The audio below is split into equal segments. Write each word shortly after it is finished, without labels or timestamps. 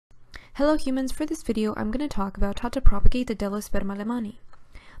Hello humans, for this video I'm going to talk about how to propagate the Delosperma Lehmannii.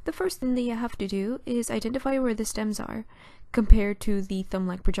 The first thing that you have to do is identify where the stems are compared to the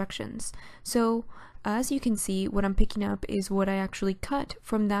thumb-like projections. So as you can see, what I'm picking up is what I actually cut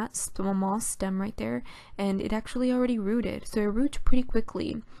from that small stem right there, and it actually already rooted, so it roots pretty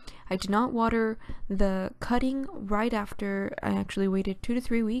quickly. I did not water the cutting right after. I actually waited 2 to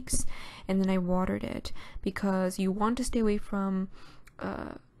 3 weeks and then I watered it, because you want to stay away from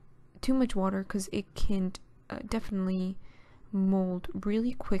too much water because it can definitely mold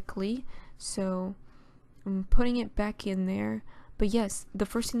really quickly. So I'm putting it back in there. But yes, the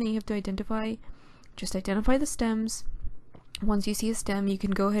first thing that you have to identify, just identify the stems. Once you see a stem, you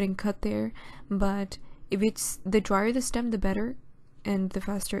can go ahead and cut there, but if it's the drier the stem, the better, and the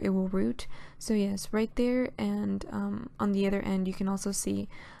faster it will root. So yes, right there, and on the other end you can also see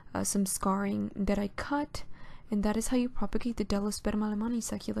some scarring that I cut. And that is how you propagate the Delosperma Lehmannii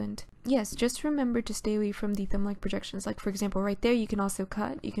succulent. Yes, just remember to stay away from the thumb-like projections. Like for example, right there you can also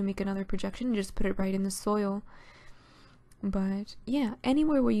cut. You can make another projection and just put it right in the soil. But yeah,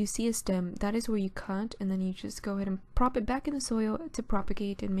 anywhere where you see a stem, that is where you cut, and then you just go ahead and prop it back in the soil to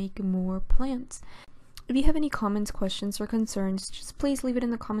propagate and make more plants. If you have any comments, questions, or concerns, just please leave it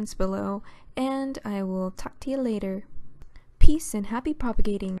in the comments below, and I will talk to you later. Peace and happy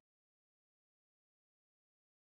propagating!